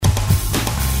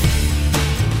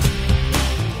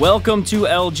Welcome to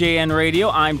LJN Radio.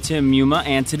 I'm Tim Muma,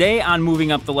 and today on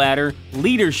Moving Up the Ladder,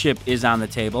 leadership is on the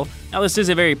table. Now, this is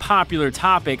a very popular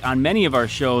topic on many of our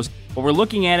shows, but we're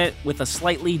looking at it with a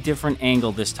slightly different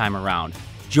angle this time around.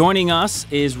 Joining us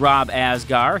is Rob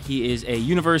Asgar. He is a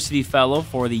university fellow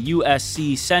for the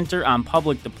USC Center on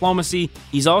Public Diplomacy.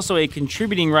 He's also a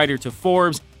contributing writer to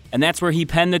Forbes, and that's where he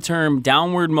penned the term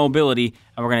downward mobility,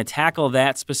 and we're going to tackle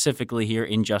that specifically here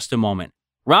in just a moment.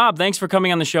 Rob, thanks for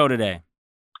coming on the show today.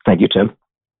 Thank you, Tim.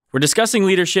 We're discussing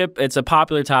leadership. It's a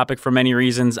popular topic for many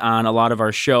reasons on a lot of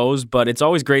our shows, but it's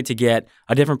always great to get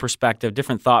a different perspective,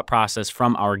 different thought process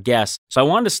from our guests. So I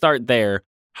wanted to start there.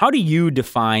 How do you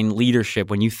define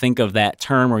leadership when you think of that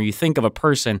term or you think of a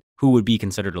person who would be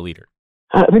considered a leader?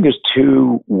 I think there's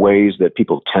two ways that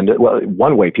people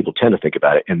one way people tend to think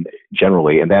about it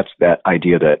generally, and that's that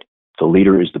idea that the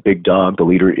leader is the big dog. The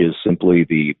leader is simply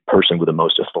the person with the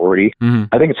most authority.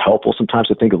 Mm-hmm. I think it's helpful sometimes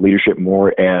to think of leadership more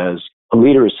as a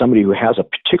leader is somebody who has a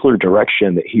particular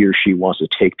direction that he or she wants to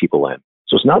take people in.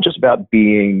 So it's not just about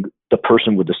being the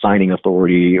person with the signing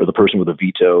authority or the person with a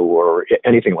veto or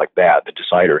anything like that, the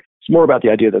decider. It's more about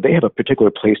the idea that they have a particular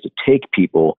place to take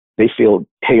people. They feel,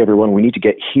 hey, everyone, we need to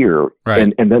get here. Right.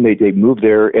 And then they move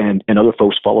there and other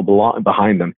folks follow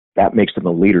behind them. That makes them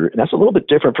a leader. And that's a little bit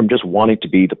different from just wanting to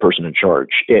be the person in charge.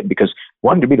 Because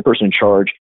wanting to be the person in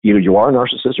charge, either you are a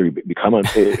narcissist or you become a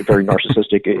very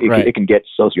narcissistic. Right. It can get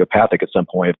sociopathic at some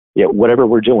point. Yeah, whatever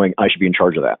we're doing, I should be in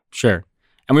charge of that. Sure.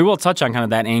 And we will touch on kind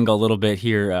of that angle a little bit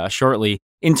here shortly.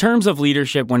 In terms of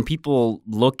leadership, when people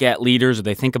look at leaders or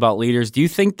they think about leaders, do you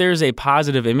think there's a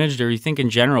positive image, or do you think in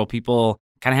general people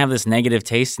kind of have this negative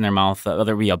taste in their mouth,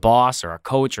 whether it be a boss or a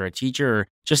coach or a teacher, or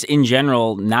just in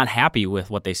general not happy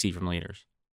with what they see from leaders?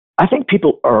 I think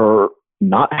people are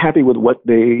not happy with what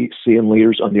they see in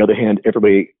leaders. On the other hand,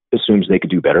 everybody assumes they could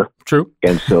do better. True.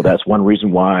 And so that's one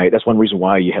reason why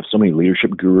you have so many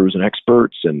leadership gurus and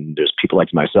experts, and there's people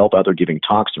like myself out there giving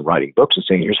talks and writing books and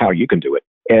saying, here's how you can do it.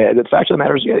 And the fact of the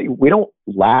matter is, we don't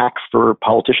lack for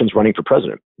politicians running for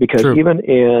president, because True. Even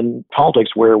in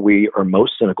politics where we are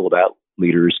most cynical about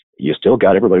leaders, you still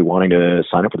got everybody wanting to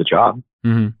sign up for the job.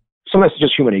 Mm-hmm. Some of that's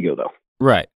just human ego, though.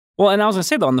 Right. Well, and I was going to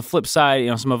say, though, on the flip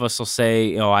side, some of us will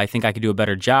say, I think I could do a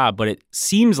better job, but it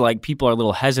seems like people are a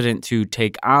little hesitant to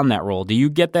take on that role. Do you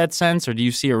get that sense, or do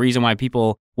you see a reason why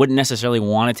people wouldn't necessarily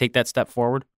want to take that step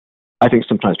forward? I think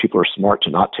sometimes people are smart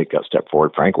to not take that step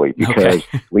forward, frankly, because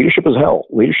leadership is hell.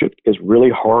 Leadership is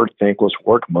really hard, thankless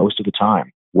work most of the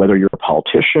time. Whether you're a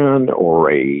politician or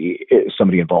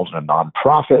somebody involved in a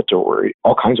nonprofit or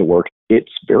all kinds of work,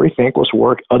 it's very thankless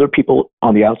work. Other people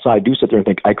on the outside do sit there and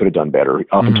think, I could have done better.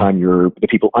 Oftentimes, the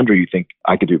people under you think,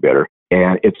 I could do better.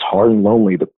 And it's hard and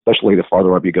lonely, especially the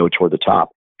farther up you go toward the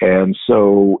top. And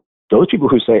so those people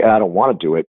who say, I don't want to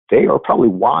do it, they are probably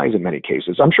wise in many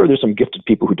cases. I'm sure there's some gifted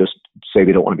people who just say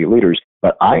they don't want to be leaders,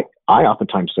 but I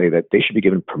oftentimes say that they should be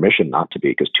given permission not to be,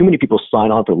 because too many people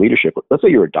sign on for leadership. Let's say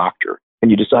you're a doctor and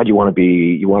you decide you want to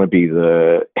be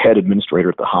the head administrator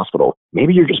at the hospital.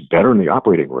 Maybe you're just better in the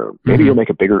operating room. Maybe you'll make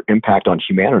a bigger impact on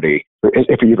humanity. Or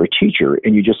if you're a teacher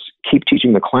and you just keep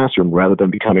teaching the classroom rather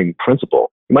than becoming principal,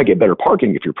 you might get better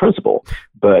parking if you're principal.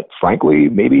 But frankly,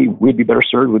 maybe we'd be better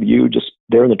served with you just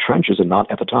there in the trenches and not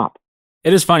at the top.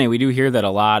 It is funny. We do hear that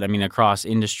a lot. I mean, across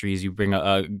industries, you bring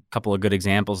a couple of good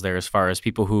examples there as far as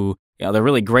people who, they're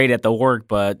really great at the work,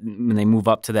 but when they move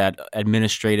up to that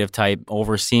administrative type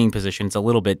overseeing position, it's a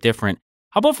little bit different.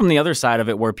 How about from the other side of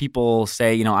it, where people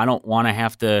say, I don't want to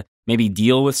have to maybe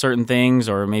deal with certain things,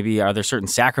 or maybe are there certain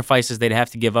sacrifices they'd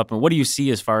have to give up? And what do you see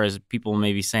as far as people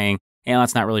maybe saying,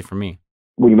 that's not really for me?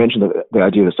 Well, you mentioned the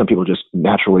idea that some people just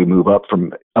naturally move up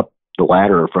the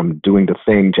ladder from doing the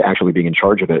thing to actually being in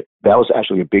charge of it. That was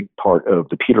actually a big part of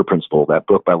the Peter Principle, that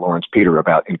book by Lawrence Peter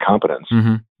about incompetence,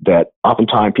 that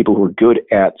oftentimes people who are good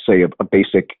at, say,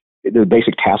 the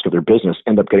basic task of their business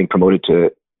end up getting promoted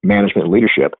to management and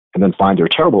leadership, and then find they're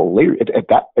terrible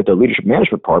at the leadership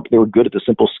management part, but they were good at the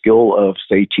simple skill of,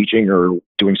 say, teaching or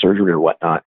doing surgery or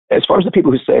whatnot. As far as the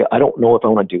people who say, I don't know if I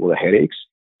want to deal with the headaches,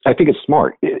 I think it's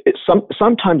smart.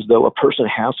 Sometimes, though, a person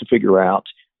has to figure out,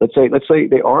 Let's say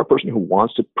they are a person who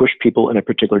wants to push people in a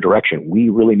particular direction. We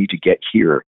really need to get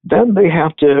here. Then they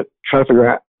have to try to figure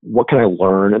out, what can I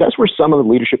learn? And that's where some of the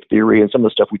leadership theory and some of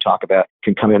the stuff we talk about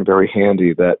can come in very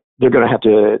handy, that they're going to have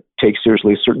to take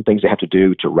seriously certain things they have to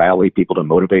do to rally people, to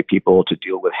motivate people, to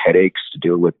deal with headaches, to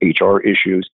deal with HR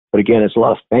issues. But again, it's a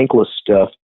lot of thankless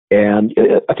stuff. And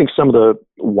I think some of the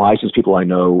wisest people I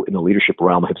know in the leadership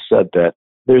realm have said that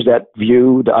there's that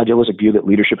view, the idealistic view, that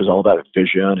leadership is all about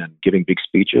vision and giving big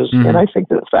speeches. And I think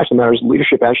that the fact of the matter is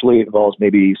leadership actually involves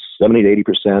maybe 70 to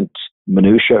 80%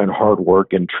 minutia and hard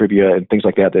work and trivia and things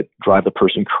like that that drive the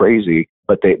person crazy,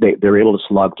 but they're able to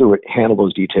slog through it, handle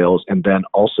those details, and then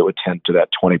also attend to that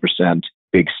 20%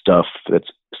 big stuff that's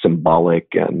symbolic,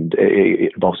 and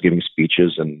it involves giving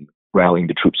speeches and rallying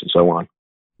the troops and so on.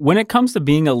 When it comes to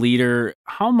being a leader,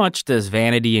 how much does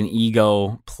vanity and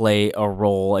ego play a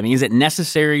role? I mean, is it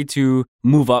necessary to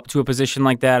move up to a position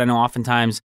like that? I know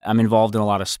oftentimes I'm involved in a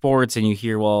lot of sports, and you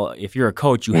hear, well, if you're a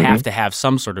coach, you have to have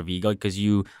some sort of ego because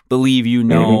you believe you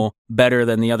know better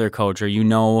than the other coach, or you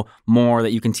know more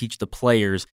that you can teach the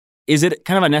players. Is it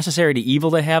kind of a necessary to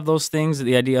evil to have those things,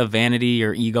 the idea of vanity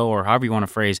or ego, or however you want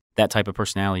to phrase that type of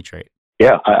personality trait?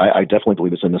 Yeah, I definitely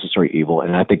believe it's a necessary evil.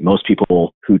 And I think most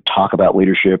people who talk about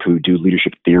leadership, who do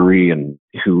leadership theory, and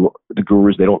who the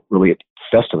gurus, they don't really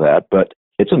fess to that, but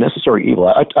it's a necessary evil.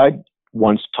 I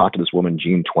once talked to this woman,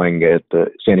 Jean Twenge, at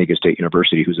the San Diego State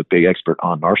University, who's a big expert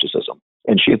on narcissism.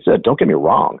 And she had said, don't get me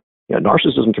wrong,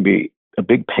 narcissism can be a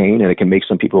big pain and it can make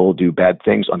some people do bad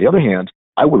things. On the other hand,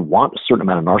 I would want a certain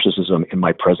amount of narcissism in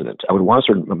my president. I would want a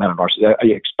certain amount of narcissism. I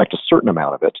expect a certain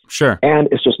amount of it. Sure. And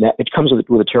it's just, it comes with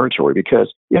the territory,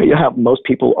 because you have most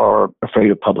people are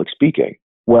afraid of public speaking.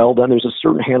 Well, then there's a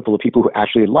certain handful of people who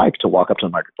actually like to walk up to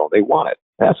the microphone. They want it.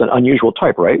 That's an unusual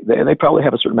type, right? And they probably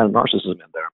have a certain amount of narcissism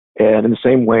in there. And in the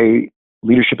same way,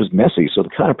 leadership is messy. So the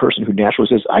kind of person who naturally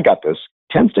says, I got this,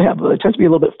 tends to be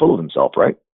a little bit full of himself,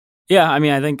 right? Yeah, I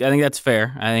mean, I think that's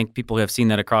fair. I think people have seen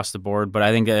that across the board, but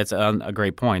I think that's a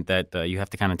great point that you have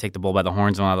to kind of take the bull by the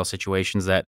horns in a lot of those situations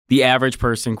that the average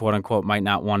person, quote unquote, might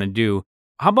not want to do.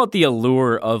 How about the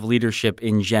allure of leadership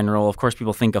in general? Of course,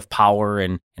 people think of power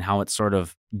and how it sort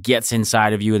of gets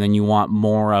inside of you and then you want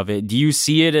more of it. Do you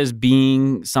see it as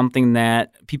being something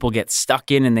that people get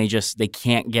stuck in and they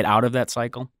can't get out of that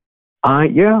cycle?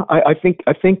 Yeah, I think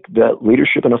that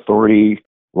leadership and authority,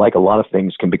 like a lot of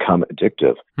things, can become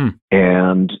addictive.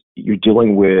 And you're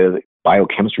dealing with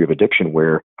biochemistry of addiction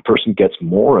where a person gets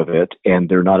more of it and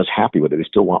they're not as happy with it. They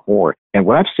still want more. And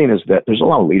what I've seen is that there's a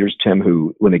lot of leaders, Tim,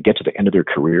 who, when they get to the end of their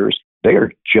careers, they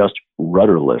are just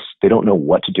rudderless. They don't know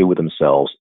what to do with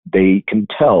themselves. They can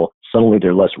tell suddenly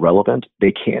they're less relevant.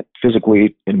 They can't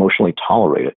physically, emotionally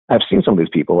tolerate it. I've seen some of these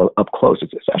people up close.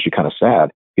 It's actually kind of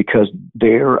sad because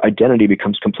their identity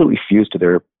becomes completely fused to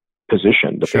their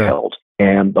position that they held.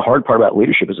 And the hard part about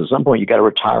leadership is at some point you got to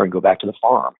retire and go back to the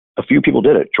farm. A few people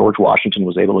did it. George Washington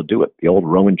was able to do it. The old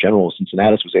Roman general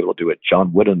Cincinnatus was able to do it.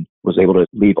 John Wooden was able to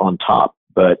leave on top.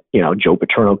 But, Joe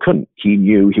Paterno couldn't. He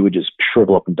knew he would just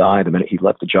shrivel up and die the minute he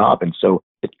left the job. And so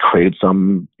it created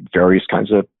some various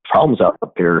kinds of problems out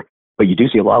there. But you do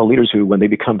see a lot of leaders who, when they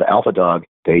become the alpha dog,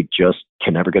 they just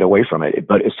can never get away from it.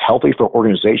 But it's healthy for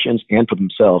organizations and for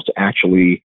themselves to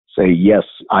actually say, yes,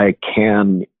 I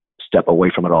can step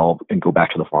away from it all and go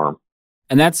back to the farm.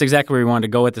 And that's exactly where we wanted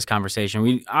to go with this conversation.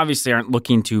 We obviously aren't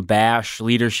looking to bash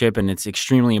leadership, and it's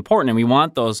extremely important. And we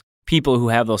want those people who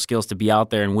have those skills to be out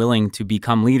there and willing to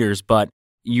become leaders. But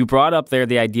you brought up there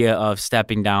the idea of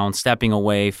stepping down, stepping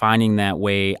away, finding that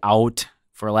way out,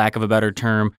 for lack of a better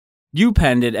term. You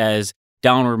penned it as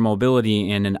downward mobility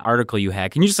in an article you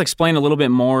had. Can you just explain a little bit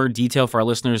more detail for our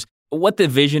listeners what the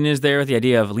vision is there with the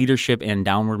idea of leadership and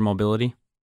downward mobility?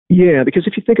 Yeah, because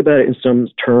if you think about it in some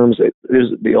terms,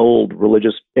 there's the old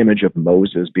religious image of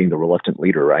Moses being the reluctant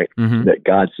leader, right? That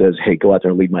God says, hey, go out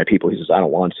there and lead my people. He says, I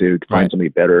don't want to find somebody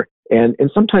better. And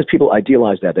sometimes people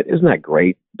idealize that isn't that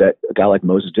great that a guy like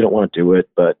Moses didn't want to do it,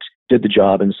 but did the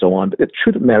job and so on. But the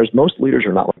truth of the matter is most leaders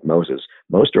are not like Moses.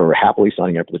 Most are happily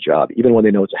signing up for the job, even when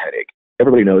they know it's a headache.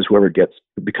 Everybody knows whoever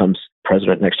becomes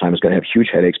president next time is going to have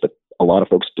huge headaches, but a lot of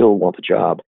folks still want the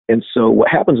job. And so what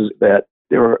happens is that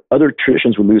there are other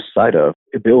traditions we lose sight of,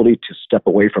 ability to step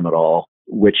away from it all,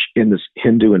 which in this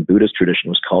Hindu and Buddhist tradition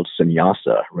was called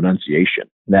sannyasa, renunciation.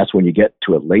 And that's when you get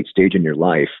to a late stage in your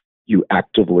life, you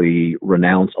actively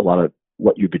renounce a lot of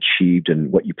what you've achieved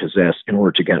and what you possess in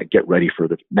order to get ready for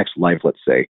the next life, let's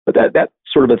say. But that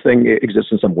sort of a thing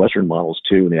exists in some Western models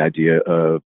too, in the idea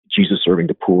of Jesus serving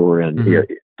the poor and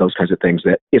those kinds of things,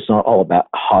 that it's not all about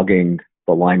hogging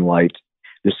the limelight.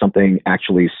 There's something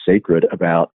actually sacred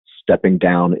about stepping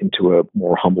down into a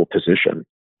more humble position.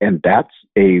 And that's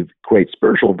a great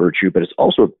spiritual virtue, but it's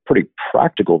also a pretty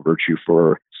practical virtue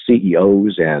for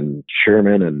CEOs and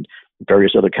chairmen and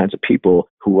various other kinds of people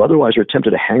who otherwise are tempted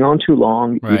to hang on too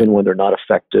long, even when they're not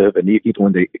effective and even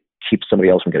when they keep somebody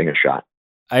else from getting a shot.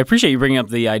 I appreciate you bringing up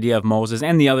the idea of Moses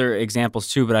and the other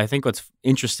examples too, but I think what's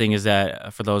interesting is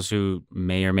that for those who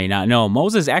may or may not know,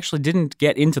 Moses actually didn't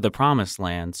get into the promised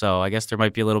land. So I guess there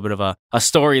might be a little bit of a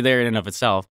story there in and of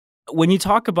itself. When you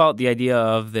talk about the idea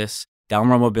of this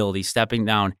downward mobility, stepping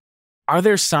down, Are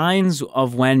there signs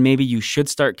of when maybe you should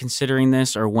start considering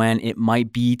this, or when it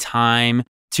might be time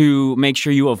to make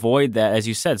sure you avoid that, as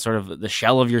you said, sort of the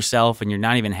shell of yourself and you're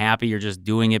not even happy, you're just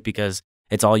doing it because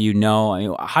it's all you know? I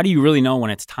mean, how do you really know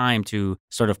when it's time to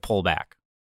sort of pull back?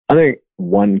 I think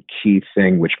one key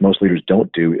thing which most leaders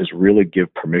don't do is really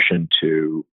give permission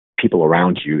to people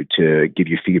around you to give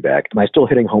you feedback. Am I still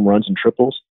hitting home runs and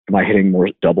triples? Am I hitting more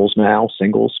doubles now,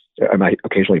 singles? Am I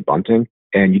occasionally bunting?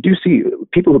 And you do see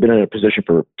people who've been in a position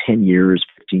for 10 years,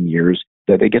 15 years,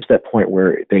 that they get to that point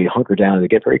where they hunker down and they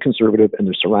get very conservative and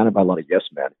they're surrounded by a lot of yes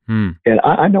men. And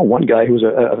I know one guy who was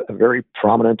a very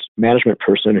prominent management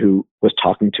person who was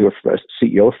talking to a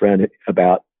CEO friend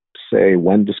about, say,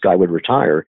 when this guy would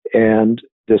retire. And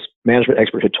this management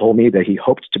expert had told me that he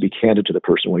hoped to be candid to the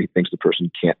person when he thinks the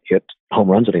person can't hit home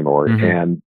runs anymore.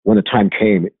 And when the time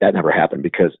came, that never happened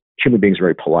because human beings are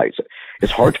very polite. So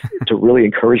it's hard to really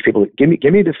encourage people. Give me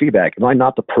the feedback. Am I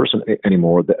not the person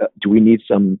anymore? Do we need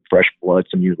some fresh blood,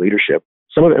 some new leadership?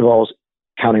 Some of it involves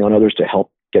counting on others to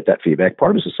help get that feedback.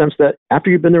 Part of it is a sense that after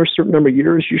you've been there a certain number of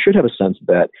years, you should have a sense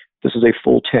that this is a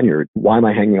full tenure. Why am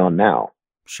I hanging on now?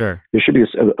 Sure. There should be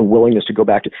a willingness to go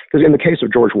back to, because in the case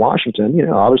of George Washington,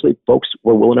 obviously folks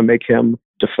were willing to make him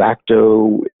de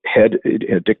facto head,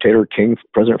 dictator, king,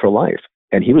 president for life.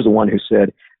 And he was the one who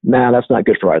said, nah, that's not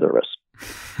good for either of us.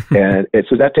 And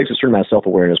so that takes a certain amount of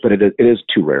self-awareness, but it is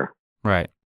too rare. Right.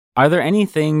 Are there any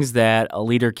things that a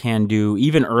leader can do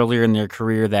even earlier in their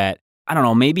career that, I don't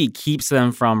know, maybe keeps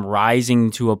them from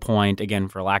rising to a point, again,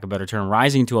 for lack of a better term,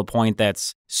 rising to a point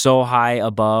that's so high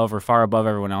above or far above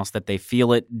everyone else that they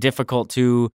feel it difficult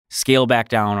to scale back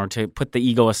down or to put the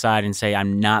ego aside and say,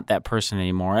 I'm not that person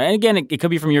anymore? And again, it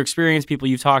could be from your experience, people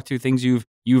you've talked to, things you've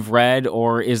read,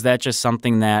 or is that just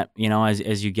something that,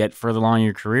 as you get further along in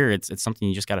your career, it's something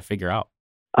you just got to figure out?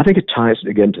 I think it ties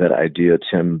again to that idea,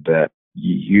 Tim, that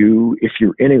if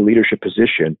you're in a leadership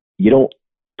position, you don't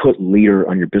put leader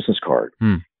on your business card.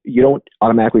 You don't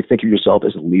automatically think of yourself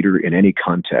as a leader in any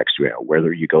context,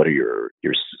 whether you go to your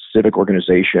civic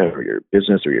organization or your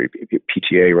business or your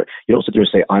PTA. Right? You don't sit there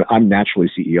and say, I'm naturally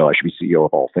CEO. I should be CEO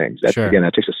of all things. Again,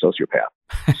 that takes a sociopath.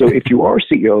 So if you are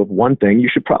CEO of one thing, you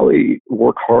should probably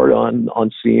work hard on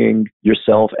seeing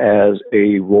yourself as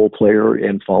a role player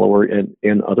and follower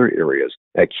in other areas.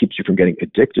 That keeps you from getting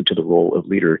addicted to the role of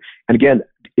leader. And again,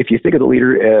 if you think of the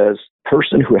leader as a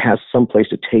person who has some place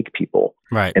to take people,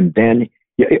 right, and then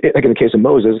like in the case of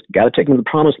Moses, got to take them to the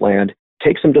promised land,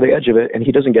 takes them to the edge of it, and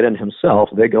he doesn't get in himself.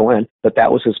 They go in, but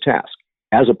that was his task,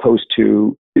 as opposed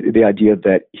to the idea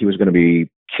that he was going to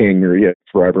be king or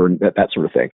forever and that sort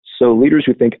of thing. So leaders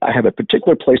who think, I have a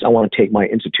particular place I want to take my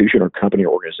institution or company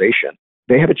or organization,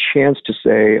 they have a chance to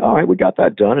say, all right, we got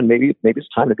that done, and maybe it's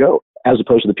time to go, as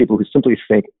opposed to the people who simply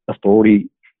think authority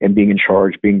and being in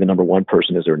charge, being the number one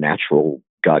person is their natural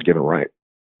God-given right.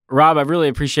 Rob, I really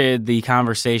appreciated the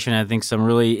conversation. I think some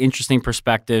really interesting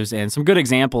perspectives and some good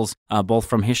examples, both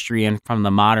from history and from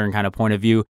the modern kind of point of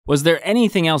view. Was there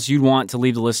anything else you'd want to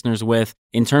leave the listeners with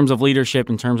in terms of leadership,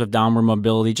 in terms of downward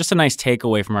mobility? Just a nice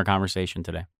takeaway from our conversation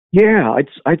today. Yeah,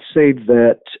 I'd say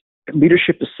that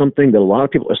leadership is something that a lot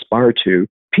of people aspire to.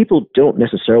 People don't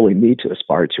necessarily need to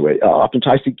aspire to it.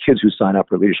 Oftentimes I see kids who sign up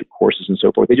for leadership courses and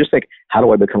so forth. They just think, how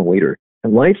do I become a leader?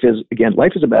 And life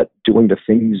is about doing the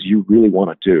things you really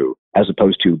want to do as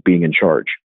opposed to being in charge.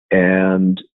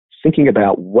 And thinking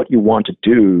about what you want to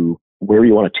do, where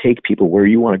you want to take people, where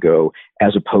you want to go,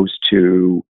 as opposed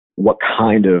to what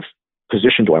kind of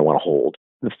position do I want to hold.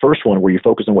 The first one, where you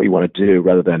focus on what you want to do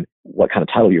rather than what kind of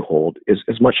title you hold,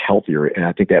 is much healthier. And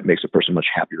I think that makes a person much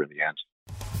happier in the end.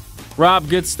 Rob,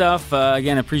 good stuff.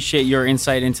 Again, appreciate your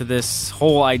insight into this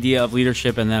whole idea of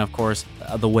leadership and then, of course,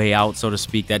 the way out, so to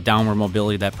speak, that downward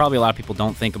mobility that probably a lot of people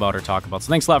don't think about or talk about. So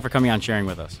thanks a lot for coming on and sharing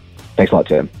with us. Thanks a lot,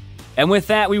 Tim. And with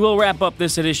that, we will wrap up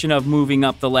this edition of Moving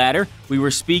Up the Ladder. We were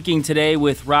speaking today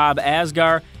with Rob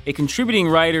Asgar, a contributing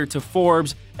writer to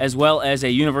Forbes, as well as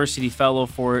a university fellow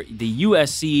for the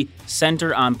USC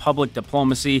Center on Public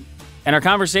Diplomacy. And our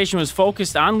conversation was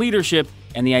focused on leadership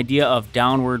and the idea of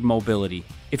downward mobility.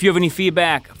 If you have any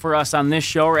feedback for us on this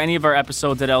show or any of our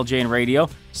episodes at LJN Radio,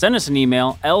 send us an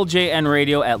email,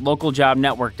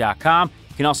 ljnradio@localjobnetwork.com.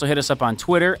 You can also hit us up on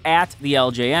Twitter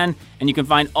 @TheLJN, and you can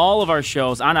find all of our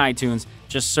shows on iTunes.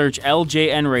 Just search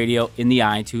LJN Radio in the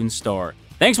iTunes store.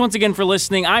 Thanks once again for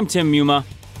listening. I'm Tim Muma.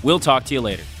 We'll talk to you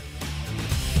later.